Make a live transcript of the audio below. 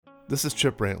This is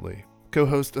Chip Brantley,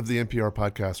 co-host of the NPR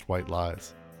podcast White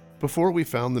Lies. Before we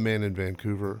found the man in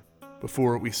Vancouver,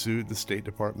 before we sued the State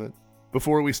Department,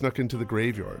 before we snuck into the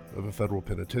graveyard of a federal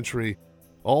penitentiary,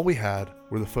 all we had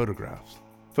were the photographs.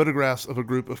 Photographs of a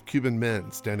group of Cuban men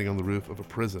standing on the roof of a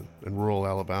prison in rural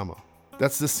Alabama.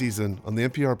 That's this season on the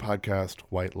NPR podcast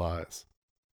White Lies.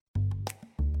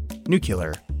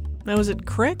 Nuclear. Now, is it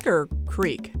crick or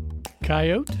creek?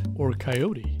 Coyote or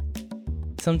coyote?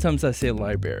 Sometimes I say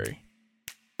library.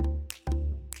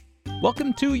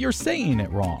 Welcome to You're Saying It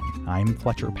Wrong. I'm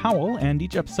Fletcher Powell, and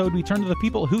each episode we turn to the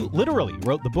people who literally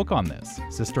wrote the book on this,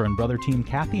 sister and brother team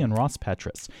Kathy and Ross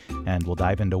Petras. And we'll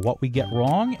dive into what we get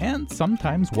wrong and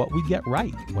sometimes what we get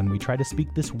right when we try to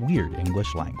speak this weird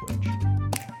English language.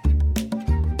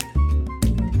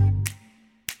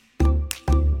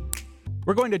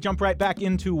 We're going to jump right back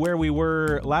into where we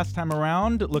were last time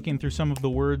around, looking through some of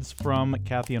the words from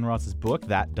Kathy and Ross's book.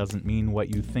 That doesn't mean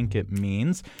what you think it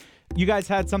means. You guys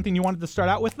had something you wanted to start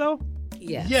out with, though?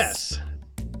 Yes.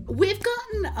 We've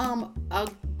gotten a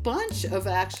bunch of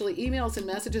actually emails and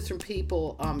messages from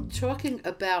people talking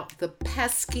about the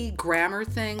pesky grammar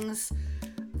things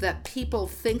that people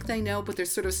think they know, but they're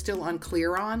sort of still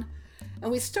unclear on.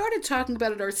 And we started talking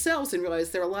about it ourselves and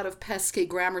realized there are a lot of pesky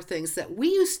grammar things that we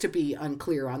used to be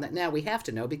unclear on that now we have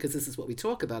to know because this is what we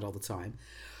talk about all the time.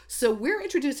 So we're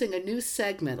introducing a new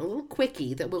segment, a little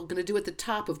quickie that we're going to do at the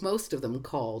top of most of them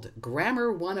called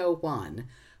Grammar 101.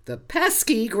 The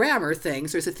pesky grammar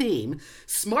things. There's a theme.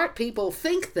 Smart people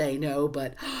think they know,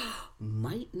 but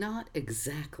might not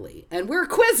exactly. And we're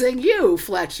quizzing you,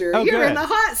 Fletcher. Oh, You're good. in the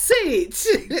hot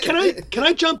seat. Can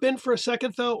I jump in for a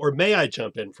second, though? Or may I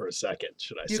jump in for a second,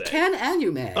 should I say? You can and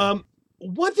you may.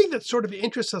 One thing that sort of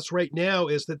interests us right now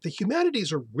is that the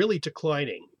humanities are really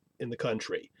declining in the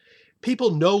country.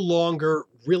 People no longer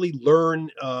really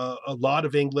learn a lot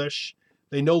of English.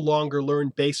 They no longer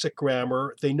learn basic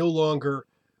grammar. They no longer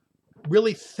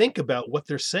really think about what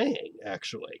they're saying,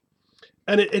 actually.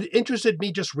 And it interested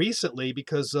me just recently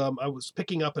because I was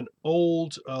picking up an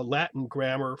old Latin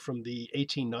grammar from the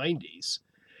 1890s,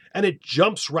 and it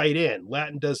jumps right in.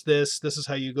 Latin does this. This is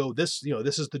how you go. This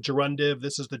is the gerundive.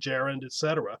 This is the gerund,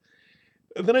 etc.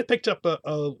 And then I picked up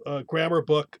a grammar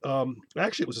book.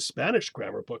 Actually, it was a Spanish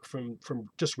grammar book from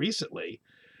just recently.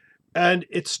 And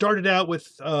it started out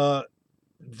with,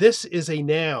 this is a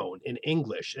noun in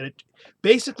English. And it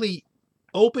basically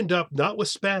opened up, not with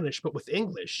Spanish, but with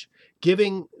English,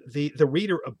 giving the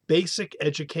reader a basic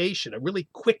education, a really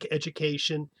quick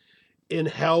education in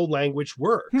how language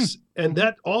works. And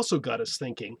that also got us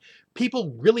thinking.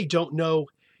 People really don't know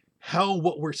how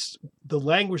the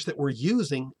language that we're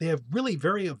using, they have really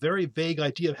a very vague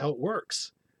idea of how it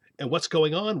works and what's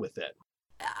going on with it.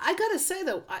 I gotta say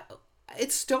though,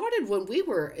 it started when we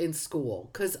were in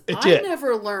school because did.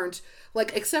 never learned,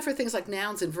 like, except for things like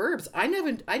nouns and verbs. I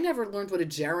never learned what a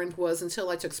gerund was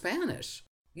until I took Spanish.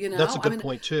 You know, That's a good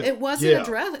point too. It wasn't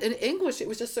addressed in English. It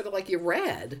was just sort of like you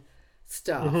read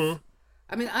stuff. Mm-hmm.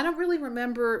 I mean, I don't really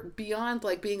remember beyond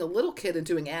like being a little kid and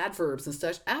doing adverbs and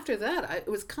stuff. After that, it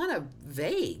was kind of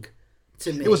vague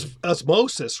to me. It was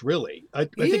osmosis, really. I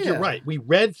think you're right. We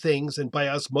read things, and by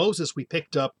osmosis, we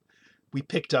picked up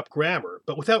grammar,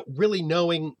 but without really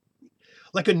knowing.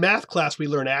 Like in math class, we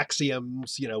learn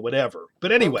axioms, whatever.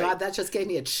 But anyway. Oh God, that just gave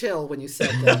me a chill when you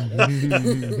said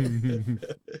that.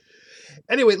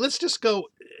 Anyway, let's just go.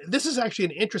 This is actually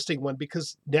an interesting one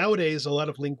because nowadays a lot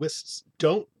of linguists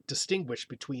don't distinguish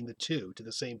between the two to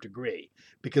the same degree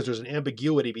because there's an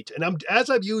ambiguity between. And as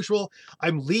usual,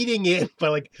 I'm leading in by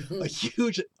like a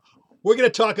huge. We're going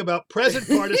to talk about present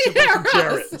participles and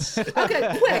gerunds.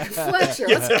 Okay, quick, Fletcher,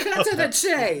 let's cut to the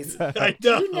chase. I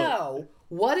know. Do you know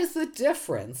what is the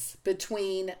difference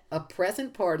between a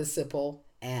present participle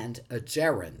and a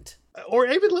gerund? Or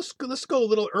even let's go a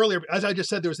little earlier. As I just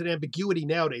said, there's an ambiguity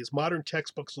nowadays. Modern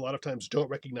textbooks a lot of times don't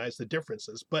recognize the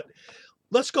differences. But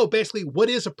let's go basically, what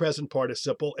is a present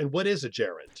participle and what is a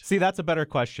gerund? See, that's a better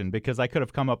question because I could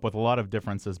have come up with a lot of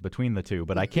differences between the two,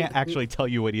 but I can't actually tell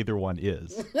you what either one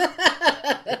is.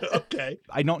 Okay.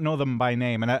 I don't know them by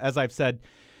name. And as I've said,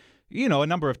 a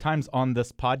number of times on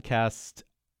this podcast,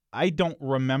 I don't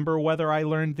remember whether I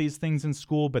learned these things in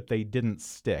school, but they didn't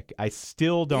stick. I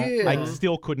still don't. Yeah. I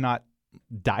still could not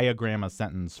diagram a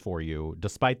sentence for you,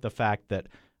 despite the fact that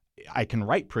I can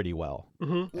write pretty well.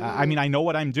 Mm-hmm. I mean, I know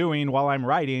what I'm doing while I'm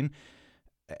writing,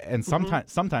 and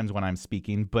sometimes when I'm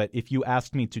speaking. But if you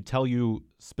asked me to tell you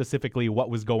specifically what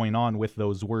was going on with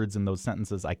those words in those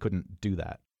sentences, I couldn't do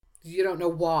that. You don't know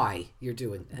why you're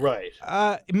doing that. Right.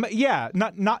 Yeah,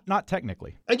 not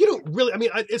technically. And you don't really,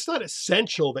 it's not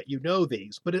essential that you know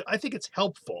these, but I think it's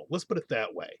helpful. Let's put it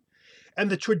that way. And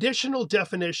the traditional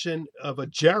definition of a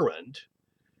gerund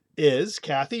is,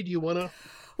 Kathy, do you want to?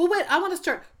 Well, wait, I want to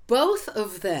start. Both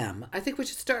of them, I think we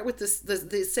should start with the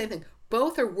same thing.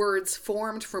 Both are words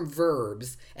formed from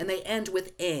verbs, and they end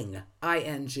with ing,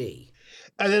 I-N-G.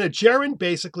 And then a gerund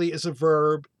basically is a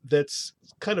verb that's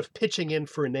kind of pitching in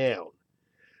for a noun.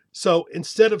 So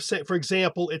instead of saying, for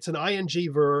example, it's an ing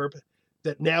verb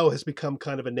that now has become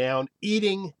kind of a noun.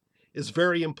 Eating is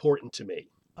very important to me.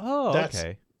 Oh,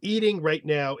 okay. Eating right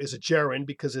now is a gerund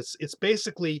because it's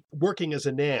basically working as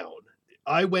a noun.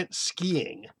 I went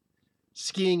skiing.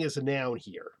 Skiing is a noun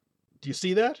here. Do you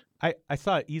see that? I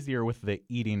saw it easier with the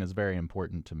eating is very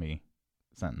important to me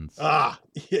sentence. Ah,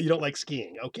 you don't like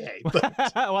skiing. Okay. But...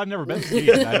 well, I've never been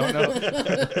skiing. I don't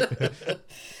know.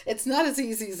 It's not as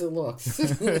easy as it looks.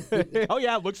 Oh,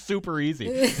 yeah, it looks super easy.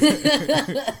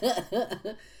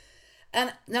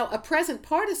 And now a present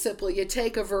participle, you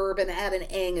take a verb and add an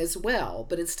ing as well.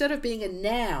 But instead of being a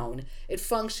noun, it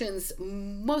functions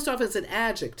most often as an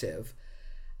adjective.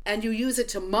 And you use it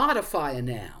to modify a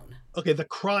noun. Okay, the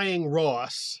crying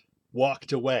Ross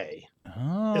walked away.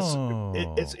 Oh.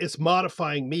 It's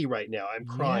modifying me right now. I'm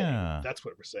crying. Yeah. That's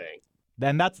what we're saying.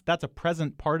 Then that's a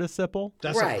present participle?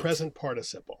 That's right. A present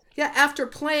participle. Yeah, after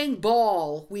playing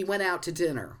ball, we went out to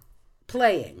dinner.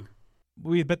 Playing.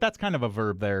 But that's kind of a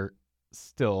verb there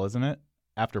still, isn't it?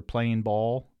 After playing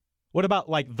ball. What about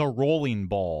like the rolling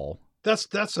ball?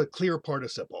 That's a clear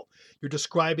participle. You're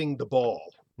describing the ball.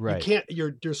 Right.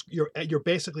 You're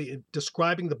basically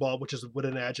describing the ball, which is what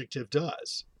an adjective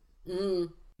does. Mm.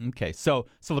 Okay, so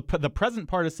the present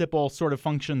participle sort of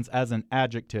functions as an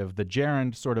adjective. The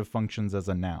gerund sort of functions as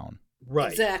a noun.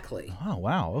 Right. Exactly. Oh,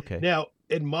 wow. Okay. Now,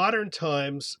 in modern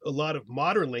times, a lot of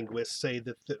modern linguists say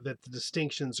that the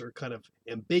distinctions are kind of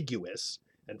ambiguous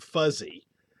and fuzzy.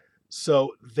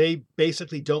 So they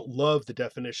basically don't love the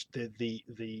definition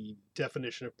the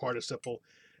definition of participle,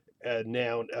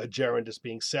 noun, gerund as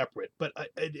being separate. But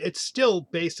it still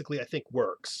basically, I think,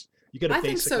 works. You get a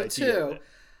basic idea. I think so too.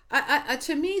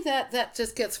 To me, that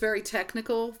just gets very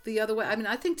technical the other way. I mean,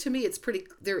 I think to me it's pretty,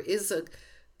 there is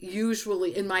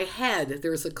usually in my head,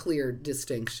 there's a clear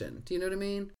distinction. Do you know what I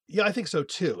mean? Yeah, I think so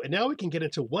too. And now we can get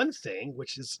into one thing,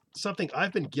 which is something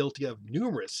I've been guilty of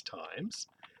numerous times,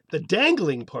 the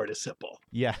dangling participle.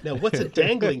 Yeah. Now, what's a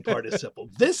dangling participle?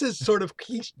 This is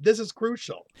this is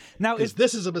crucial. Now,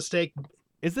 this is a mistake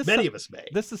many of us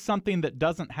make. This is something that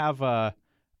doesn't have a...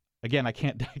 Again, I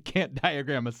can't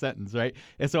diagram a sentence, right?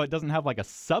 And so it doesn't have like a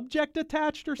subject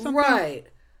attached or something?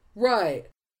 Right.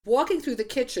 Walking through the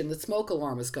kitchen, the smoke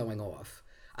alarm is going off.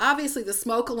 Obviously, the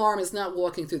smoke alarm is not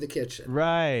walking through the kitchen.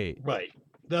 Right.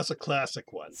 That's a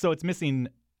classic one. So it's missing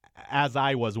as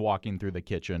I was walking through the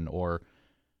kitchen or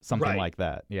something like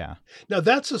that. Yeah. Now,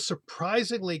 that's a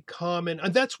surprisingly common,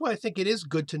 and that's why I think it is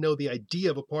good to know the idea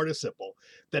of a participle,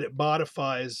 that it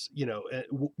modifies,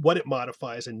 what it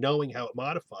modifies and knowing how it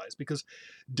modifies, because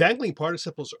dangling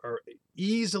participles are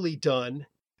easily done,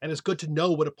 and it's good to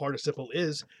know what a participle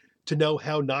is to know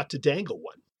how not to dangle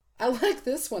one. I like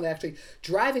this one, actually.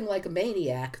 Driving like a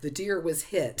maniac, the deer was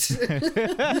hit.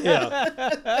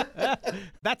 Yeah.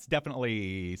 That's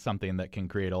definitely something that can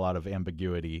create a lot of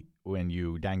ambiguity when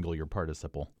you dangle your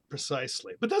participle.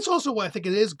 Precisely. But that's also why I think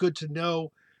it is good to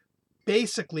know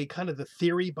basically kind of the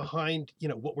theory behind,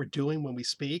 what we're doing when we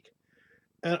speak.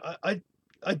 And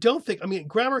I don't think,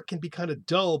 grammar can be kind of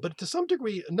dull, but to some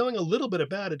degree, knowing a little bit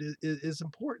about it is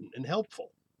important and helpful.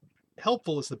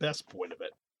 Helpful is the best point of it.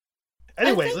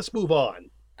 Anyway, let's move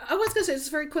on. I was going to say,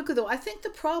 just very quickly, though, I think the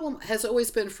problem has always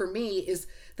been for me is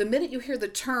the minute you hear the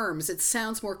terms, it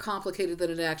sounds more complicated than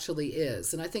it actually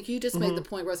is. And I think you just made the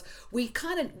point, Russ,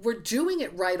 we're doing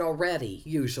it right already,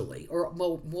 usually, or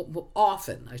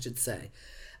often, I should say.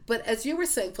 But as you were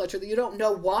saying, Fletcher, that you don't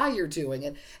know why you're doing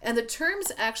it. And the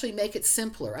terms actually make it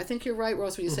simpler. I think you're right,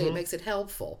 Ross, when you say it makes it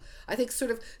helpful. I think sort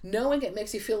of knowing it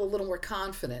makes you feel a little more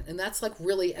confident. And that's like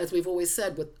really, as we've always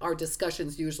said, what our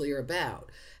discussions usually are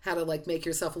about. How to like make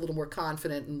yourself a little more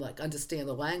confident and like understand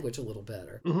the language a little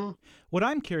better. Mm-hmm. What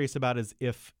I'm curious about is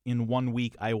if in 1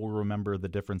 week I will remember the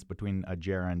difference between a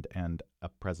gerund and a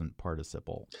present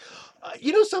participle.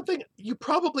 Something? You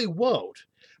probably won't.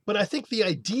 But I think the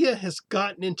idea has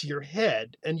gotten into your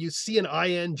head, and you see an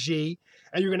ing,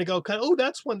 and you're going to go,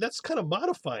 that's kind of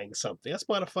modifying something. That's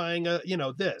modifying,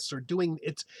 this or doing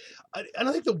it. I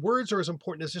don't think the words are as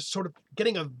important as just sort of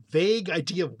getting a vague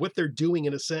idea of what they're doing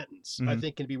in a sentence. I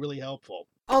think can be really helpful.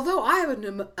 Although I have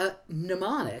a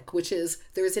mnemonic, which is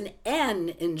there's an N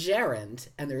in gerund,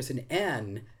 and there's an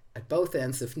N at both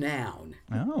ends of noun.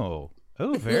 Oh.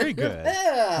 Oh, very good.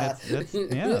 Yeah. That's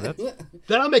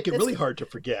That'll make it really hard to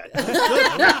forget.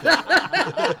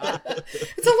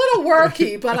 It's a little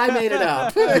worky, but I made it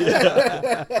up.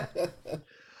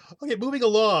 Okay, moving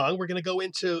along, we're going to go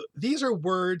into, these are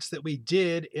words that we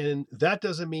did in That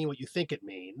Doesn't Mean What You Think It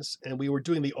Means. And we were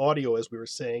doing the audio, as we were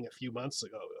saying a few months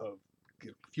ago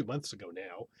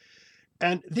now.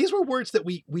 And these were words that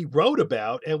we wrote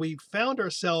about, and we found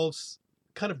ourselves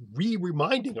kind of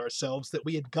reminding ourselves that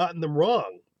we had gotten them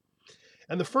wrong.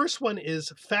 And the first one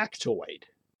is factoid.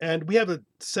 And we have a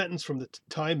sentence from the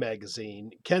Time magazine.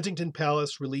 Kensington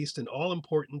Palace released an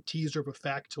all-important teaser of a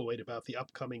factoid about the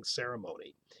upcoming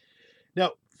ceremony.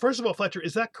 Now, first of all, Fletcher,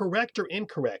 is that correct or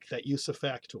incorrect, that use of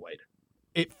factoid?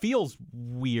 It feels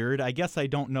weird. I guess I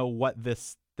don't know what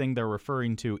this thing they're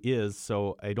referring to is,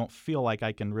 so I don't feel like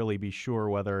I can really be sure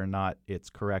whether or not it's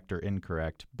correct or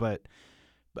incorrect. But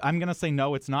I'm going to say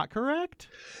no, it's not correct.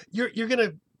 Your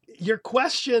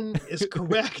question is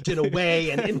correct in a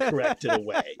way and incorrect in a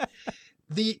way.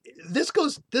 This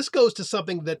goes to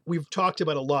something that we've talked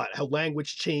about a lot, how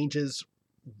language changes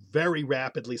very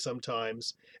rapidly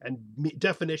sometimes, and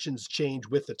definitions change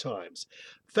with the times.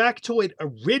 Factoid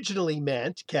originally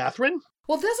meant, Catherine?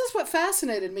 Well, this is what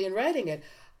fascinated me in writing it.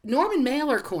 Norman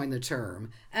Mailer coined the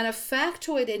term, and a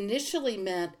factoid initially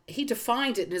meant, he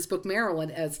defined it in his book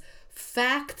Maryland as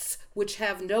facts which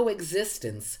have no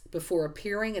existence before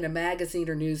appearing in a magazine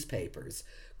or newspapers,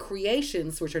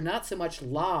 creations which are not so much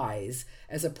lies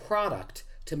as a product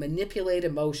to manipulate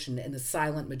emotion in the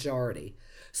silent majority.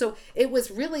 So it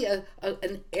was really an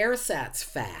ersatz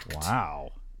fact.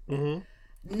 Wow. Mm-hmm.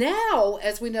 Now,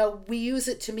 as we know, we use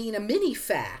it to mean a mini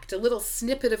fact, a little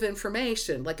snippet of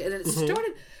information. And it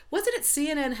started, wasn't it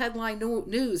CNN headline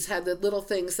news had the little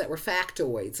things that were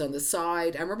factoids on the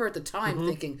side? I remember at the time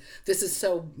thinking, this is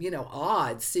so,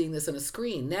 odd seeing this on a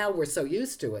screen. Now we're so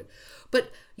used to it. But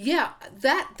yeah,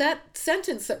 that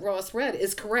sentence that Ross read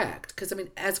is correct. Because,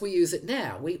 as we use it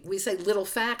now, we say little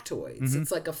factoids.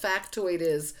 It's like a factoid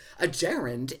is a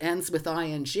gerund, ends with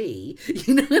ing.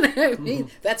 You know what I mean?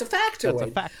 That's a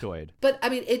factoid. That's a factoid. But,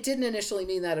 it didn't initially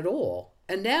mean that at all.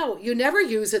 And now you never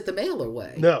use it the Mailer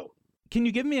way. No. Can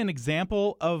you give me an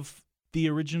example of the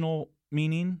original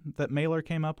meaning that Mailer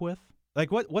came up with? Like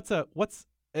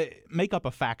make up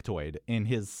a factoid in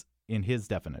his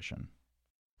definition.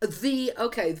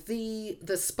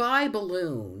 The spy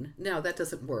balloon. No, that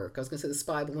doesn't work. I was going to say the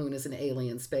spy balloon is an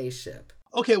alien spaceship.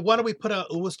 Okay, why don't we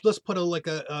let's put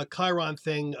a Chiron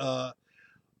thing.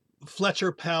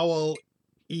 Fletcher Powell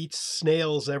eats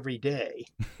snails every day.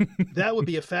 That would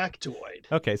be a factoid.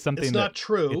 Okay, something it's not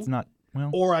true. It's not.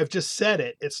 Well, or I've just said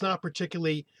it. It's not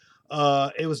particularly.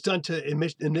 It was done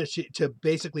to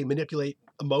basically manipulate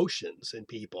emotions in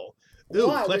people. Ooh,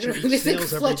 Why? Fletcher You eats think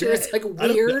snails Fletcher every day. is like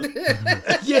weird?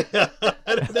 Yeah,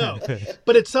 I don't know.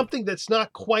 But it's something that's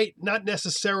not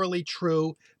necessarily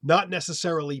true, not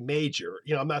necessarily major.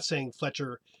 I'm not saying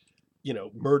Fletcher,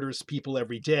 murders people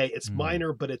every day. It's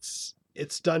minor, but it's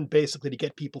done basically to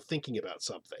get people thinking about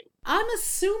something. I'm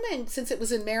assuming, since it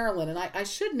was in Maryland, and I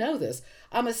should know this,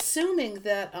 I'm assuming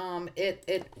that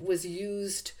it was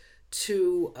used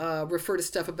to refer to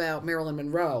stuff about Marilyn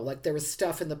Monroe. Like there was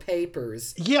stuff in the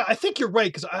papers. Yeah, I think you're right,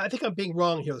 because I think I'm being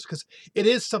wrong here, because it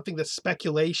is something that's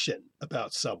speculation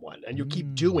about someone, and you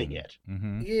keep doing it.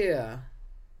 Mm-hmm. Yeah.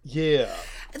 Yeah.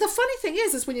 The funny thing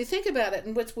is when you think about it,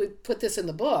 and which we put this in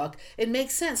the book, it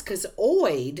makes sense, because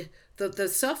oid, the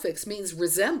suffix means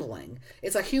resembling.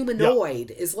 It's a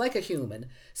humanoid, is like a human.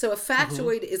 So a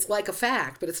factoid is like a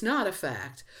fact, but it's not a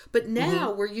fact. But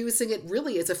now we're using it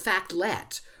really as a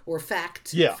factlet or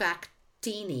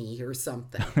factini or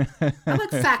something. I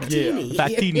like factini. Yeah.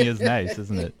 Factini is nice,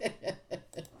 isn't it?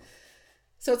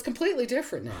 So it's completely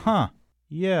different now. Huh.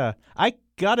 Yeah. I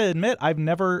gotta admit, I've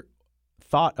never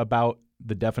thought about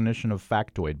the definition of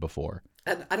factoid before.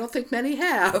 And I don't think many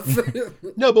have.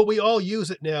 No, but we all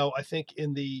use it now, I think,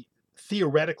 in the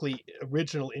theoretically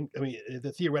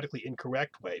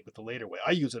incorrect way, but the later way.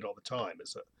 I use it all the time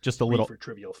as a little for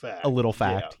trivial fact. A little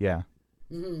fact, yeah.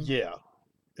 Mm-hmm. Yeah.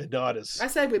 And not as... I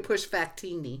said we push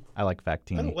factini. I like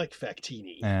factini. I don't like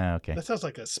factini. Okay. That sounds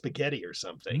like a spaghetti or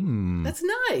something. That's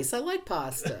nice. I like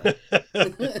pasta.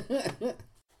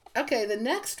 Okay, the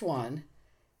next one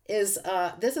is,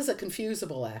 this is a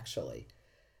confusable, actually.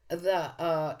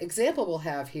 The example we'll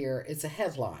have here is a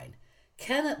headline.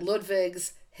 Kenneth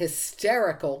Ludwig's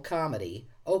hysterical comedy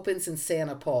opens in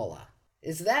Santa Paula.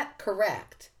 Is that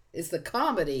correct? Is the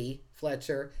comedy,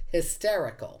 Fletcher,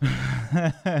 hysterical?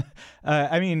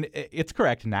 It's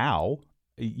correct now.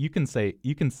 You can say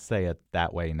it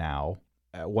that way now.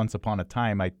 Once upon a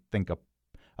time, I think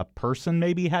a person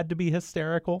maybe had to be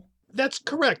hysterical. That's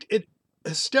correct.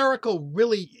 Hysterical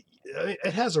really,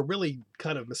 it has a really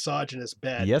kind of misogynist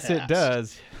bad Yes, it past.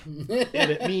 does.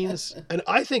 And it means, and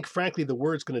I think, frankly, the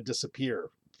word's going to disappear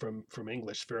from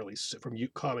English from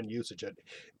common usage.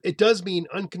 It does mean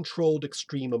uncontrolled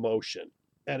extreme emotion,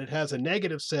 and it has a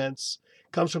negative sense.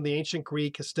 Comes from the ancient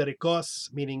Greek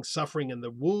hysterikos, meaning suffering in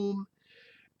the womb,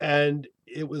 and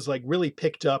it was like really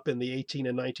picked up in the 18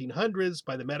 and 1900s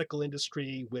by the medical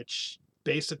industry, which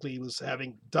basically was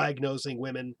diagnosing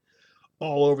women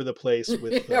all over the place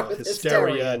with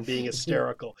hysteria and being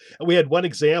hysterical. And we had one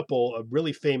example, a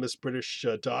really famous British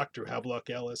doctor, Havelock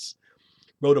Ellis,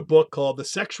 wrote a book called The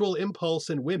Sexual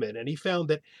Impulse in Women, and he found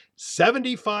that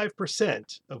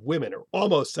 75% of women, or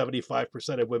almost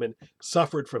 75% of women,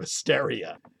 suffered from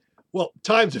hysteria. Well,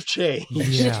 times have changed.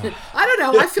 Yeah. I don't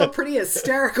know. I feel pretty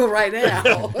hysterical right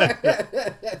now.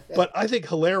 But I think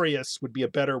hilarious would be a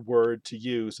better word to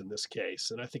use in this case,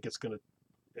 and I think it's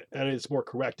more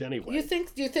correct anyway. Do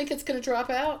you think it's going to drop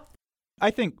out?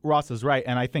 I think Ross is right,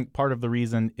 and I think part of the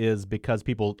reason is because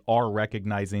people are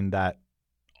recognizing that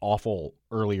awful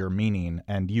earlier meaning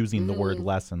and using the word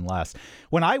less and less.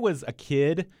 When I was a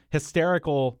kid,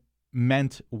 hysterical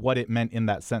meant what it meant in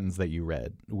that sentence that you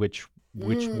read, which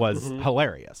was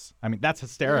hilarious. I mean, that's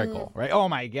hysterical, right? Oh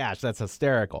my gosh, that's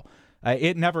hysterical.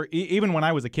 It never, even when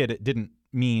I was a kid, it didn't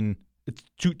mean,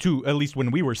 to at least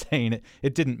when we were saying it,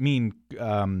 it didn't mean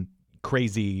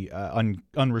crazy,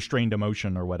 unrestrained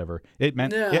emotion or whatever. It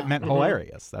meant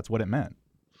hilarious. That's what it meant.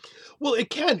 Well,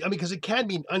 it can, because it can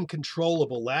mean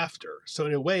uncontrollable laughter. So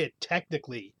in a way, it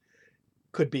technically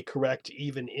could be correct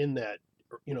even in that,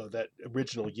 that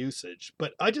original usage.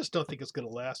 But I just don't think it's going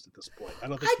to last at this point. I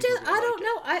don't think.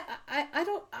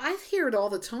 I hear it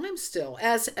all the time still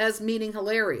as meaning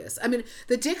hilarious. I mean,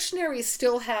 the dictionaries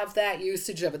still have that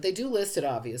usage of it. They do list it,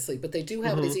 obviously, but they do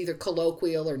have it as either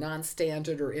colloquial or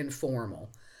non-standard or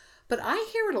informal. But I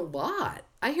hear it a lot.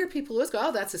 I hear people always go,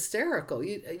 "Oh, that's hysterical."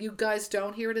 You guys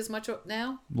don't hear it as much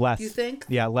now? Less. You think?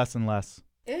 Yeah, less and less.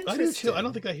 I do too. I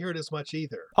don't think I hear it as much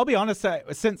either. I'll be honest.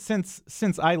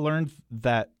 Since I learned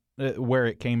that where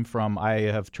it came from, I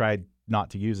have tried not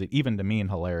to use it, even to mean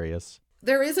hilarious.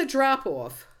 There is a drop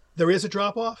off. There is a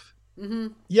drop off. Mm-hmm.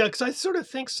 Yeah, because I sort of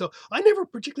think so. I never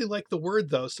particularly liked the word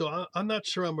though, so I'm not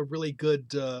sure I'm a really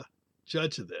good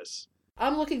judge of this.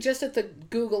 I'm looking just at the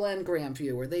Google Ngram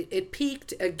viewer. It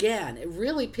peaked again. It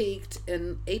really peaked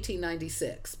in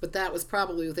 1896, but that was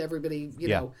probably with everybody,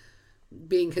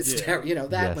 being hysterical,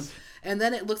 that one. And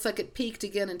then it looks like it peaked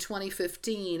again in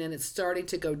 2015, and it's starting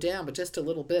to go down, but just a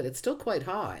little bit. It's still quite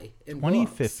high in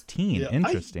 2015.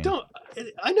 Interesting.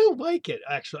 I don't like it,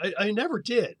 actually. I never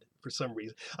did, for some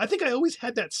reason. I think I always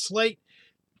had that slight,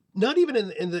 not even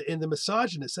in the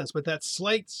misogynist sense, but that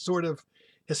slight sort of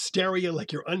hysteria,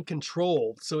 like you're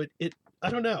uncontrolled. So it I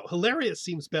don't know. Hilarious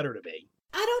seems better to me.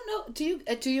 I don't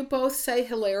know. Do you both say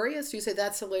hilarious? Do you say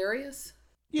that's hilarious?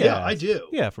 Yeah, I do.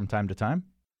 Yeah, from time to time.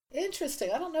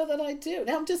 Interesting. I don't know that I do.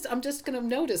 Now I'm just going to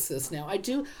notice this now.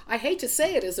 I hate to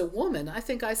say it as a woman. I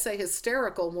think I say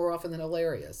hysterical more often than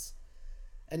hilarious.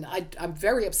 And I'm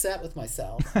very upset with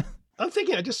myself. I'm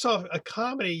thinking, I just saw a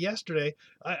comedy yesterday,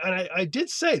 and I did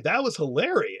say that was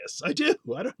hilarious. I do.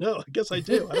 I don't know. I guess I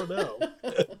do. I don't know.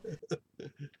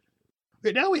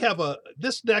 Okay, now we have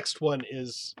this next one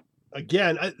is,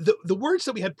 again, the words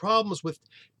that we had problems with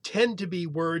tend to be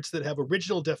words that have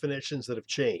original definitions that have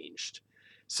changed.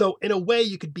 So in a way,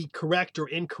 you could be correct or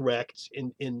incorrect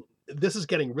in this is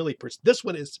getting really, this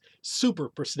one is super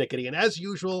persnickety. And as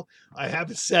usual, I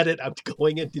haven't said it. I'm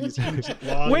going into these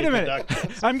long. Wait a minute.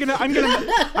 I'm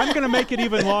gonna make it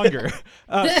even longer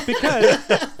because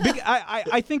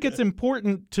I think it's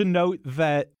important to note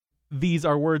that these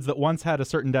are words that once had a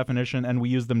certain definition and we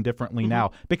use them differently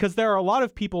now, because there are a lot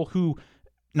of people who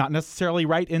not necessarily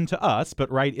write into us,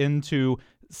 but write into,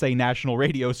 say, national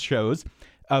radio shows,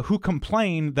 who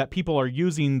complain that people are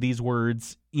using these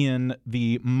words in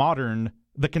the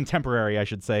contemporary, I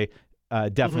should say,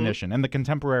 definition, and the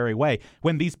contemporary way,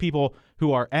 when these people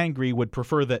who are angry would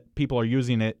prefer that people are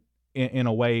using it in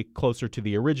a way closer to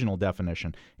the original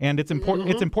definition. And it's important,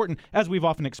 it's important, as we've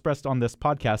often expressed on this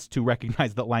podcast, to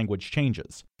recognize that language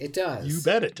changes. It does. You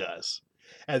bet it does.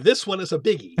 And this one is a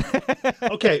biggie.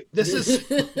 Okay, this is,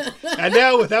 and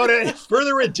now without any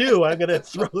further ado, I'm going to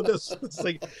throw this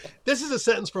thing. This is a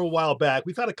sentence from a while back.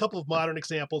 We've had a couple of modern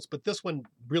examples, but this one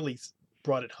really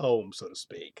brought it home, so to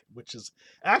speak, which is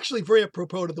actually very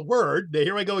apropos to the word. Now,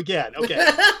 here I go again. Okay.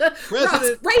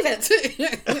 President Raven.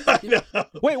 I know.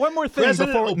 Wait, one more thing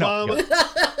President before Obama.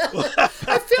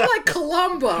 I feel like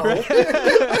Columbo.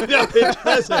 No, it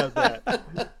does have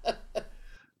that.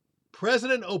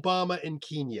 President Obama in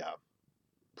Kenya.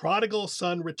 Prodigal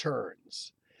son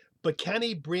returns, but can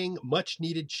he bring much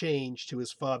needed change to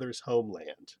his father's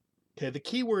homeland? Okay, the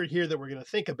key word here that we're going to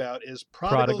think about is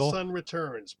prodigal son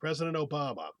returns. President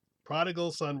Obama,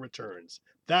 prodigal son returns.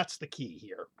 That's the key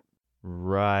here.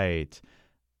 Right.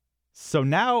 So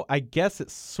now I guess it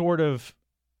sort of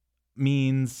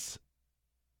means,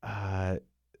 what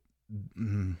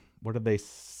are they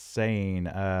saying?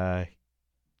 That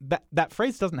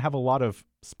phrase doesn't have a lot of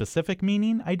specific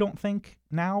meaning, I don't think,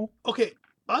 now. Okay,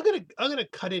 I'm gonna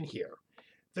cut in here.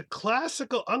 The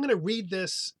classical, I'm gonna read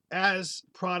this as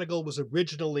prodigal was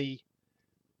originally,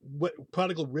 what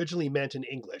prodigal originally meant in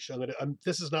English.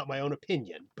 This is not my own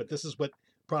opinion, but this is what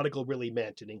prodigal really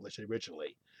meant in English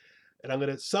originally. And I'm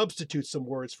going to substitute some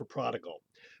words for prodigal.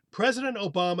 President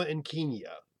Obama in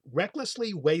Kenya,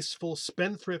 recklessly wasteful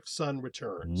spendthrift son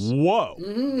returns. Whoa.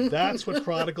 That's what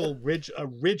prodigal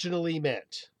originally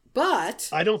meant. But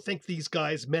I don't think these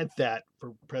guys meant that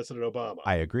for President Obama.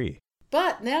 I agree.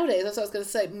 But nowadays, that's what I was going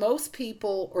to say, most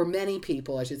people, or many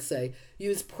people, I should say,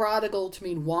 use prodigal to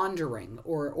mean wandering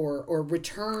or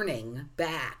returning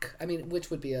back. I mean, which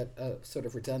would be a sort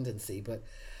of redundancy, but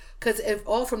because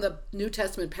all from the New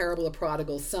Testament parable of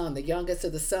prodigal son, the youngest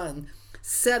of the son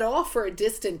set off for a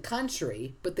distant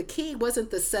country, but the key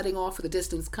wasn't the setting off for the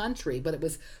distant country, but it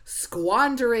was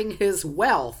squandering his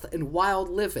wealth in wild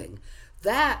living.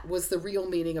 That was the real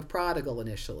meaning of prodigal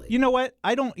initially. You know what?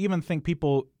 I don't even think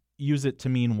people use it to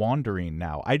mean wandering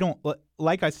now. I don't,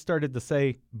 like I started to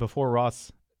say before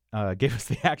Ross gave us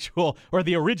the actual or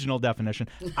the original definition.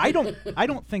 I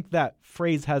don't think that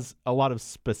phrase has a lot of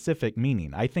specific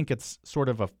meaning. I think it's sort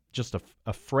of just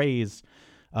a phrase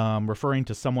referring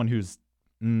to someone who's,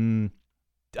 done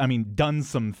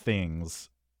some things,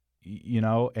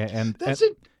 and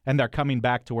they're coming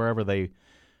back to wherever the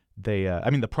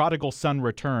prodigal son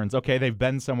returns. Okay, they've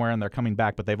been somewhere and they're coming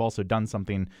back, but they've also done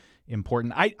something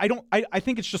important. I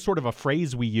think it's just sort of a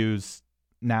phrase we use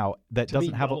now that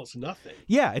doesn't have almost nothing.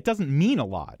 Yeah, it doesn't mean a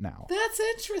lot now. That's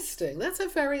interesting. That's a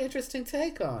very interesting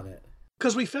take on it.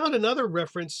 Because we found another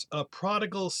reference,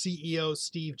 prodigal CEO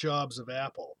Steve Jobs of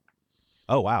Apple.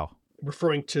 Oh, wow.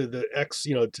 Referring to the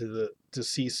to the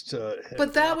deceased.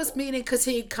 But that was meaning because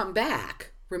he'd come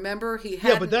back. Remember, he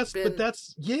had.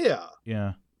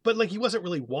 Yeah. But like he wasn't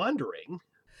really wandering.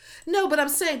 No, but I'm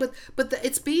saying,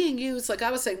 it's being used, like I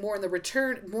was saying,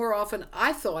 more often,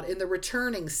 I thought, in the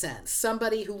returning sense.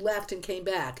 Somebody who left and came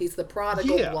back. He's the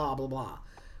prodigal, blah, blah, blah,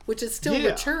 which is still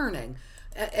returning.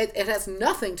 It has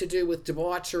nothing to do with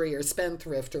debauchery or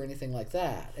spendthrift or anything like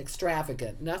that.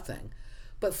 Extravagant, nothing.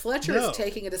 But Fletcher is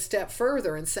taking it a step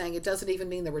further and saying it doesn't even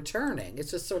mean the returning.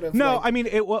 It's just sort of not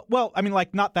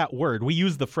that word. We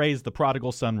use the phrase "the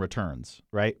prodigal son returns,"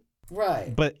 right?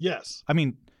 Right. But yes,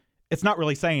 it's not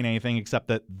really saying anything except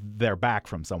that they're back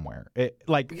from somewhere.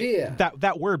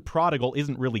 That word "prodigal"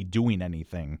 isn't really doing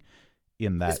anything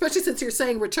in that. Especially since you're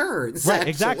saying returns.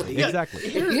 Right. Actually.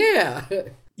 Exactly. Yeah.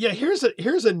 Yeah.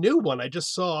 Here's a new one I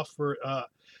just saw for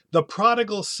the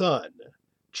prodigal son.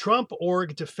 Trump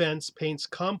org defense paints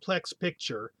complex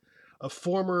picture of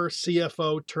former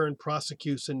CFO turned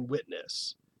prosecution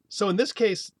witness. So in this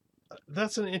case,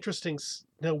 that's an interesting.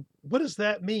 Now, what does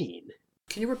that mean?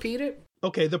 Can you repeat it?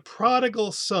 Okay, the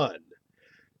prodigal son.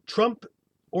 Trump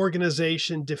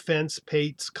organization defense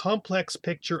paints complex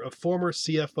picture of former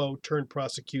CFO turned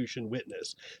prosecution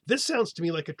witness. This sounds to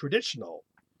me like a traditional,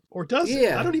 or does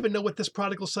it? I don't even know what this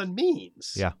prodigal son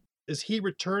means. Yeah. Is he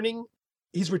returning?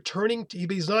 He's returning to,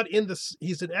 he's not in this,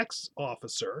 he's an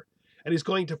ex-officer and he's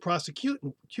going to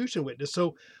prosecution witness.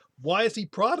 So why is he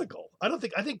prodigal? I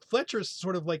think Fletcher's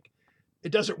sort of like,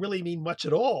 it doesn't really mean much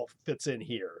at all fits in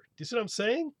here. Do you see what I'm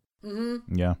saying?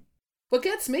 Mm-hmm. Yeah. What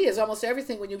gets me is almost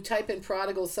everything, when you type in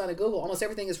prodigal son in Google, almost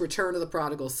everything is return of the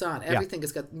prodigal son. Everything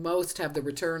has got, most have the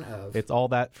return of. It's all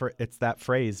that, it's that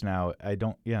phrase now. I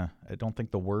don't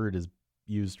think the word is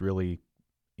used really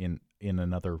in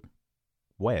another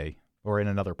way. Or in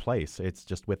another place. It's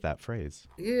just with that phrase.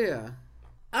 Yeah.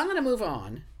 I'm going to move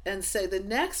on and say the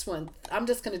next one, I'm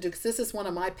just going to do, because this is one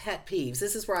of my pet peeves.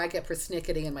 This is where I get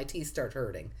persnickety and my teeth start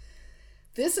hurting.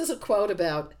 This is a quote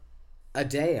about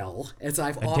Adele, as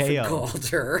I've often called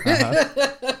her.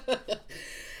 Uh-huh.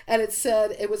 And it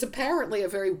said, it was apparently a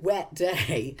very wet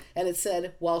day. And it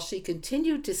said, while she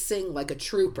continued to sing like a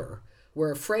trooper,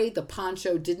 we're afraid the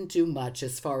poncho didn't do much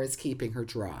as far as keeping her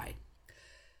dry.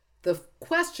 The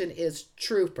question is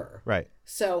trooper. Right.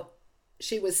 So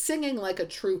she was singing like a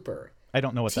trooper. I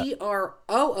don't know what that... Trooper.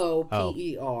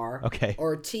 Okay.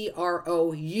 Or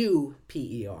Trouper.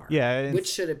 Yeah. Which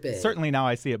should it be? Certainly now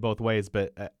I see it both ways,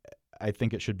 but I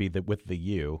think it should be with the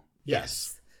U.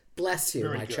 Yes. Bless you,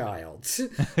 Very my good. child.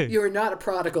 You are not a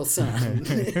prodigal son.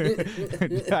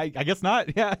 I guess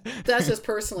not. Yeah. That's just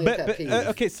personally a pet peeve.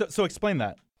 Okay, so explain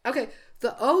that. Okay,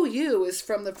 the OU is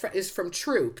from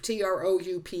Troupe,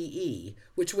 Troupe,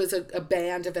 which was a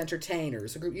band of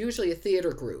entertainers, a group, usually a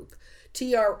theater group.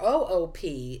 TROOP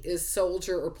is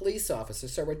soldier or police officer.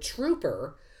 So a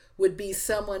trooper would be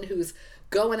someone who's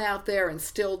going out there and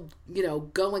still,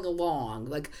 going along,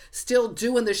 like still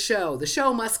doing the show. The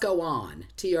show must go on.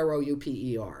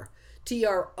 TROUPER.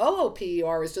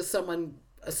 TROOPER is just someone,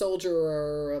 a soldier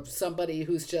or somebody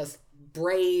who's just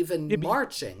brave and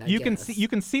marching. I guess. You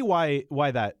can see why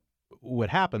that would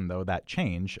happen though, that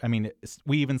change. I mean,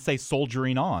 we even say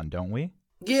soldiering on, don't we?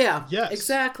 Yeah, Yes.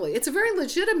 exactly. It's a very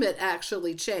legitimate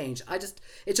actually change.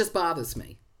 It just bothers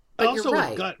me. But Also, you're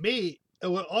right.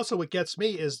 what gets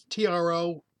me is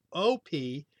TROOP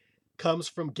comes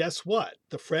from, guess what?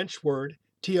 The French word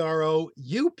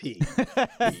TROUP.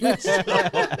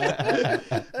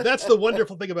 That's the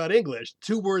wonderful thing about English.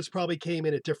 Two words probably came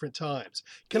in at different times.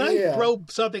 Can I throw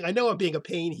something? I know I'm being a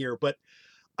pain here, but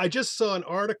I just saw an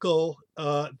article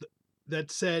that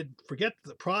said, forget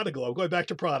the prodigal. I'm going back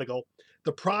to prodigal.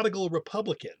 The prodigal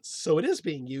Republicans. So it is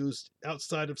being used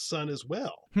outside of son as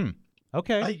well.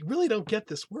 Okay. I really don't get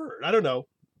this word. I don't know,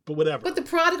 but whatever. But the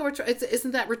prodigal,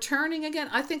 isn't that returning again?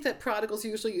 I think that prodigal's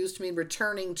usually used to mean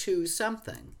returning to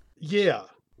something. Yeah.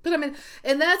 But I mean,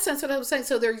 in that sense, what I was saying,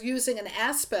 so they're using an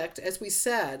aspect, as we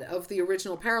said, of the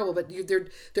original parable, but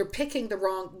they're picking the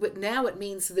wrong, but now it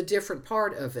means the different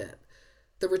part of it.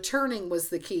 The returning was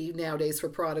the key nowadays for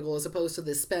prodigal as opposed to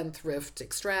the spendthrift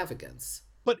extravagance.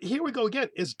 But here we go again.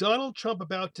 Is Donald Trump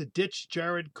about to ditch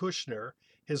Jared Kushner,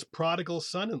 his prodigal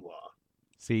son-in-law?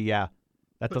 See, yeah,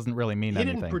 that doesn't really mean He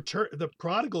anything. didn't return the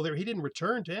prodigal there. He didn't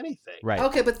return to anything. Right.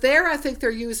 Okay, but there I think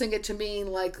they're using it to mean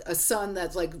like a son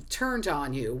that's like turned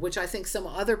on you, which I think some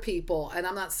other people, and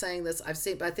I'm not saying this, I've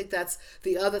seen, but I think that's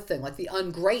the other thing, like the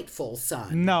ungrateful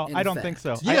son. No, in I don't fact. think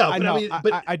so. Yeah,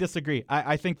 I disagree.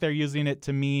 I think they're using it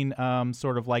to mean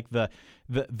sort of like the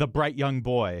bright young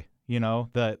boy,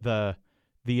 the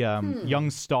young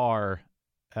star,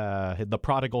 the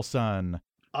prodigal son.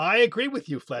 I agree with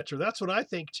you, Fletcher. That's what I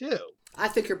think too. I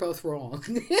think you're both wrong.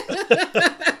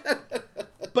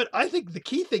 But I think the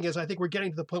key thing is I think we're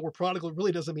getting to the point where prodigal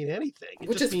really doesn't mean anything. It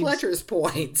Which just is means, Fletcher's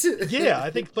point. Yeah,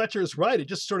 I think Fletcher is right. It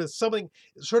just sort of something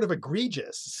sort of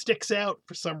egregious, sticks out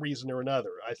for some reason or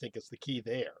another, I think is the key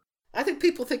there. I think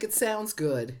people think it sounds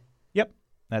good. Yep,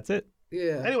 that's it.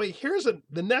 Yeah. Anyway,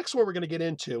 the next one we're going to get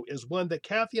into is one that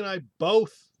Kathy and I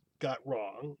both got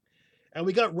wrong. And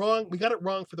we got it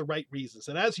wrong for the right reasons.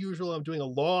 And as usual, I'm doing a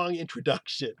long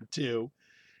introduction to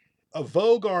a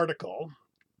Vogue article,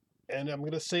 and I'm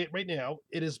going to say it right now.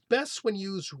 It is best when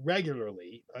used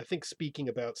regularly, I think speaking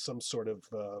about some sort of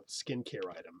skincare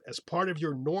item, as part of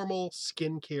your normal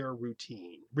skincare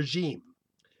regime.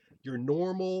 Your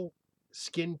normal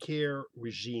skincare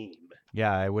regime.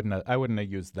 Yeah, I wouldn't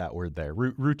have used that word there.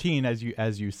 Routine, as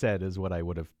you said, is what I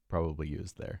would have probably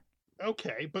used there.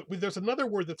 Okay, but there's another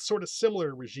word that's sort of similar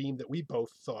to regime that we both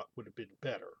thought would have been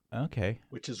better. Okay.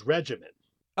 Which is regimen.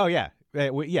 Oh, yeah.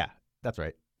 Yeah, that's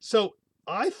right. So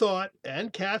I thought,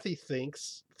 and Kathy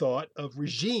thought of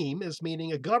regime as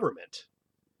meaning a government.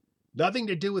 Nothing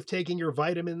to do with taking your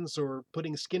vitamins or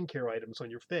putting skincare items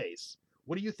on your face.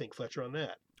 What do you think, Fletcher, on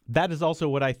that? That is also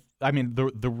what I mean,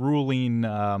 the ruling,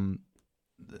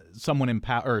 someone in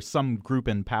power, or some group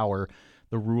in power,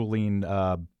 the ruling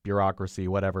bureaucracy,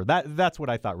 whatever. That's what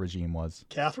I thought regime was.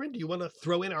 Catherine, do you want to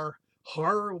throw in our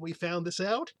horror when we found this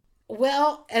out?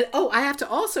 Well, I have to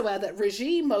also add that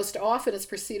regime most often is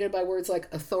preceded by words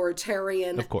like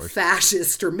authoritarian, of course,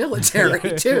 fascist, or military,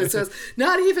 too. So it's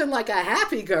not even like a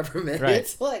happy government. Right.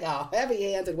 It's like a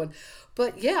heavy-handed one.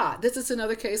 But yeah, this is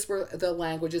another case where the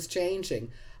language is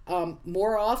changing.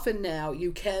 More often now,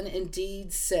 you can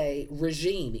indeed say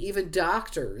regime. Even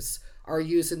doctors are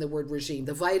using the word regime,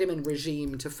 the vitamin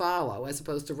regime to follow, as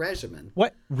opposed to regimen.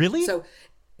 What? Really? So,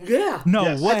 yeah. No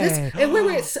Yes. way. And we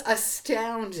were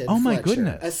astounded. Oh, my Fletcher.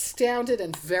 goodness. Astounded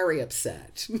and very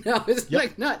upset. No, it's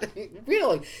like not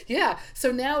really. Yeah.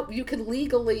 So now you can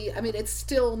legally, I mean, it's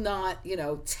still not,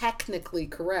 technically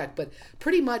correct, but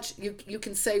pretty much you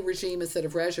can say regime instead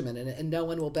of regimen, and no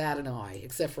one will bat an eye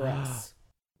except for us.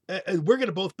 And we're going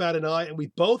to both bat an eye, and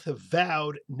we both have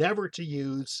vowed never to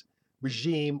use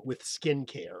regime with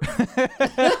skincare.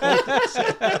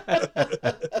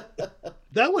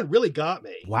 That one really got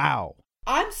me. Wow.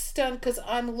 I'm stunned because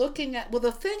I'm looking at, well,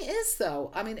 the thing is though,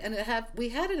 I mean, and we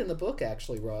had it in the book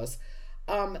actually, Ross.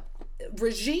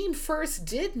 Regime first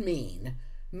did mean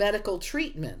medical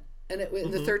treatment, and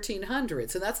in the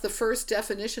 1300s, and that's the first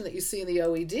definition that you see in the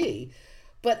OED.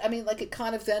 But I mean, like, it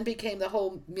kind of then became the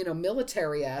whole,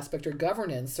 military aspect or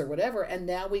governance or whatever, and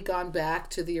now we've gone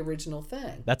back to the original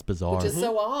thing. That's bizarre. Which is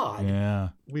so odd. Yeah.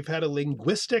 We've had a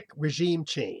linguistic regime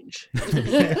change.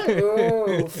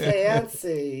 Oh,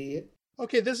 fancy.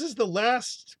 Okay, this is the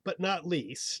last but not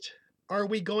least. Are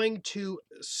we going to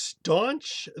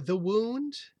staunch the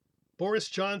wound? Boris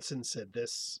Johnson said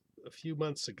this a few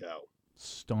months ago.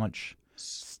 Staunch.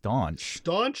 Staunch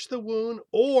the wound,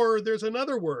 or there's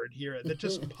another word here that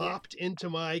just popped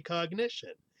into my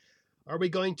cognition. Are we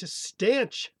going to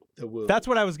stanch the wound? That's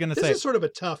what I was going to say. This is sort of a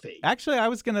toughie. Actually, I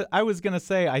was gonna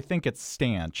say I think it's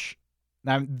stanch.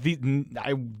 Now,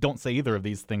 I don't say either of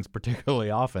these things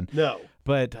particularly often. No,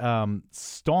 but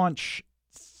staunch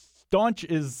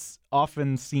is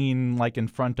often seen like in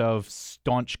front of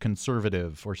staunch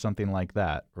conservative or something like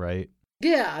that, right?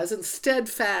 Yeah, as in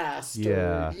steadfast.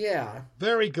 Yeah. Yeah.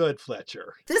 Very good,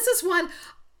 Fletcher. This is one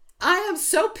I am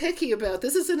so picky about.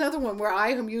 This is another one where I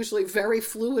am usually very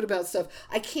fluid about stuff.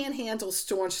 I can't handle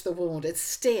staunch the wound. It's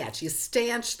stanch. You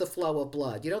stanch the flow of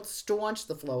blood. You don't staunch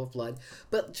the flow of blood.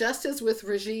 But just as with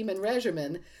regime and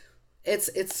regimen,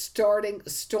 it's starting.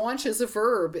 Staunch as a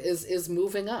verb is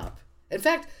moving up. In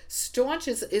fact, staunch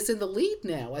is in the lead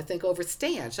now, I think, over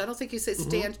stanch. I don't think you say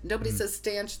stanch. Nobody says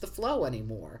stanch the flow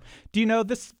anymore. Do you know,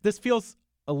 this feels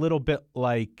a little bit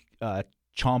like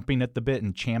chomping at the bit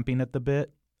and champing at the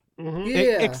bit. Mm-hmm.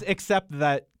 Yeah. Except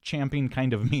that champing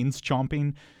kind of means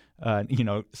chomping,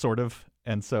 sort of.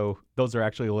 And so those are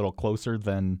actually a little closer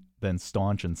than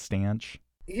staunch and stanch.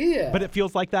 Yeah. But it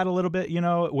feels like that a little bit,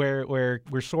 where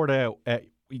we're sort of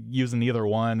using either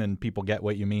one and people get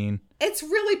what you mean. It's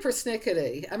really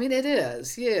persnickety. I mean, it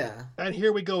is, yeah. And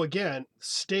here we go again.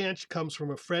 Stanch comes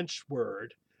from a French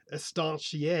word,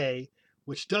 estanchier,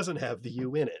 which doesn't have the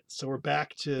U in it. So we're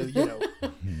back to,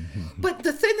 But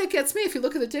the thing that gets me, if you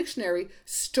look at the dictionary,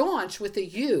 staunch with a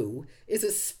U is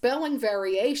a spelling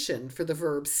variation for the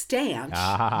verb stanch.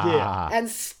 Yeah. And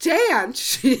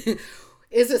stanch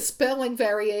is a spelling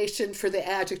variation for the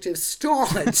adjective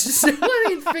staunch. So, I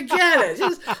mean, forget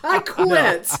it. I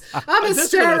quit. I'm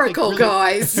hysterical,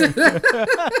 guys. And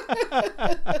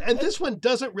this one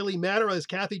doesn't really matter, as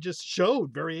Kathy just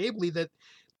showed very ably, that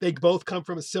they both come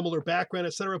from a similar background,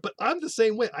 etc. But I'm the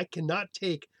same way. I cannot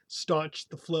take staunch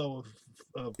the flow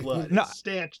of blood. No,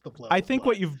 stanch the flow. I think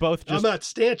what you've both just... I'm not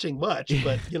stanching much,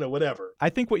 but, whatever. I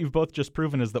think what you've both just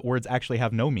proven is that words actually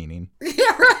have no meaning.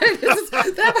 Yeah, right.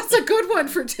 That was a good one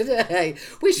for today.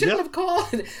 We shouldn't have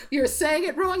called it. You're saying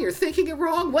it wrong. You're thinking it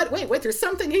wrong. Wait, there's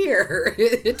something here.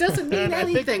 It doesn't mean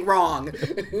anything wrong.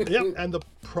 Yep, and the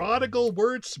prodigal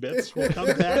wordsmiths will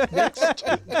come back next.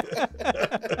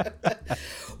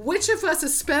 Which of us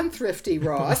is spendthrifty,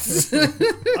 Ross?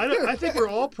 I think we're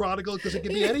all prodigal because it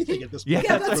can be anything at this point.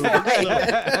 Yeah, that's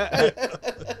right.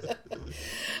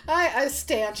 I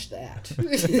stanch that.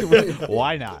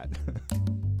 Why not?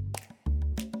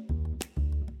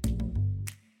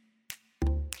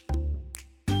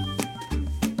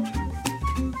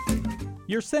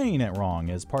 You're Saying It Wrong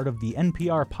is part of the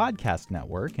NPR Podcast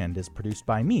Network and is produced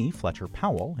by me, Fletcher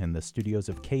Powell, in the studios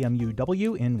of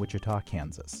KMUW in Wichita,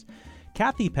 Kansas.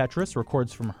 Kathy Petrus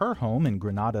records from her home in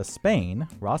Granada, Spain.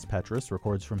 Ross Petrus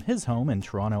records from his home in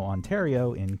Toronto,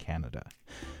 Ontario, in Canada.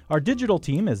 Our digital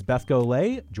team is Beth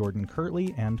Golay, Jordan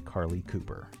Kirtley, and Carly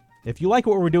Cooper. If you like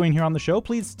what we're doing here on the show,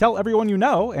 please tell everyone you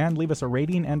know and leave us a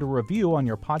rating and a review on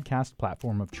your podcast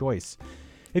platform of choice.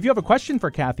 If you have a question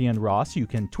for Kathy and Ross, you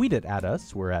can tweet it at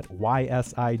us. We're at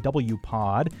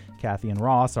YSIWPod. Kathy and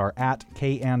Ross are at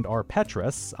K&R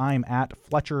I'm at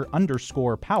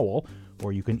Fletcher_Powell.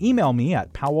 Or you can email me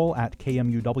at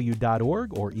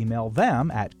powell@kmuw.org or email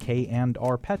them at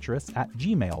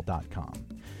kandrpetrus@gmail.com.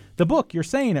 The book, You're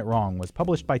Saying It Wrong, was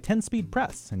published by 10 Speed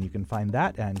Press, and you can find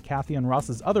that and Kathy and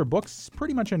Ross's other books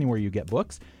pretty much anywhere you get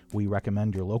books. We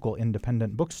recommend your local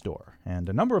independent bookstore. And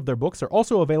a number of their books are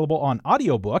also available on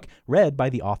audiobook, read by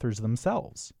the authors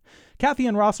themselves. Kathy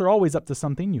and Ross are always up to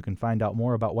something. You can find out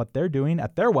more about what they're doing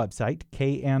at their website,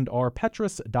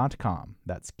 kandrpetrus.com.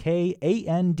 That's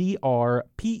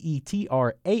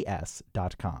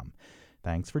KANDRPETRAS.com.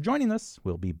 Thanks for joining us.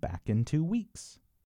 We'll be back in 2 weeks.